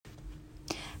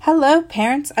Hello,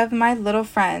 parents of my little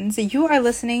friends. You are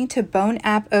listening to Bon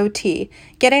App OT.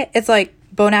 Get it? It's like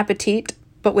Bon Appetit,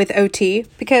 but with OT,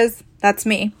 because that's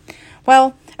me.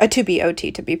 Well, a to be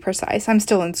OT to be precise. I'm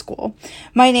still in school.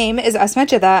 My name is Asma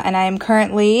Jida, and I am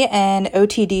currently an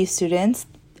OTD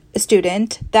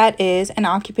student, that is an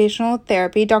occupational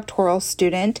therapy doctoral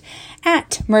student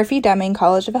at Murphy-Deming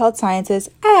College of Health Sciences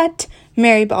at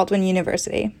Mary Baldwin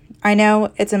University. I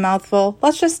know it's a mouthful.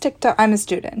 Let's just stick to I'm a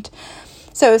student.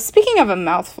 So speaking of a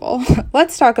mouthful,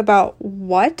 let's talk about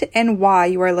what and why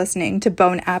you are listening to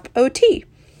Bon App OT.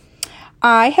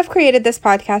 I have created this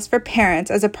podcast for parents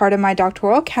as a part of my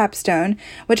doctoral capstone,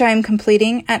 which I am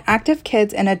completing at Active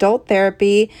Kids in Adult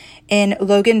Therapy in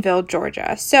Loganville,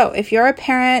 Georgia. So if you're a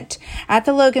parent at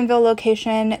the Loganville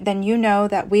location, then you know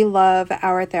that we love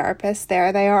our therapists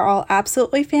there. They are all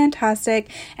absolutely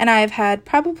fantastic, and I have had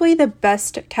probably the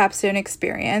best capstone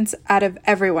experience out of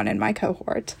everyone in my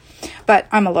cohort, but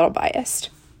I'm a little biased.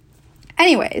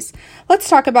 Anyways, let's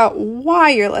talk about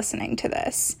why you're listening to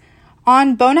this.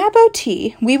 On Bon App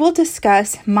OT, we will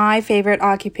discuss my favorite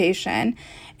occupation,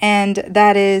 and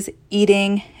that is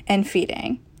eating and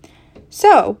feeding.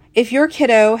 So, if your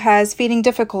kiddo has feeding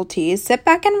difficulties, sit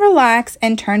back and relax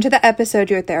and turn to the episode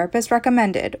your therapist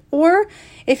recommended. Or,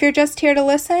 if you're just here to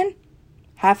listen,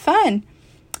 have fun.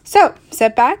 So,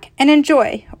 sit back and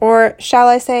enjoy, or shall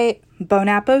I say, Bon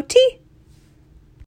App OT.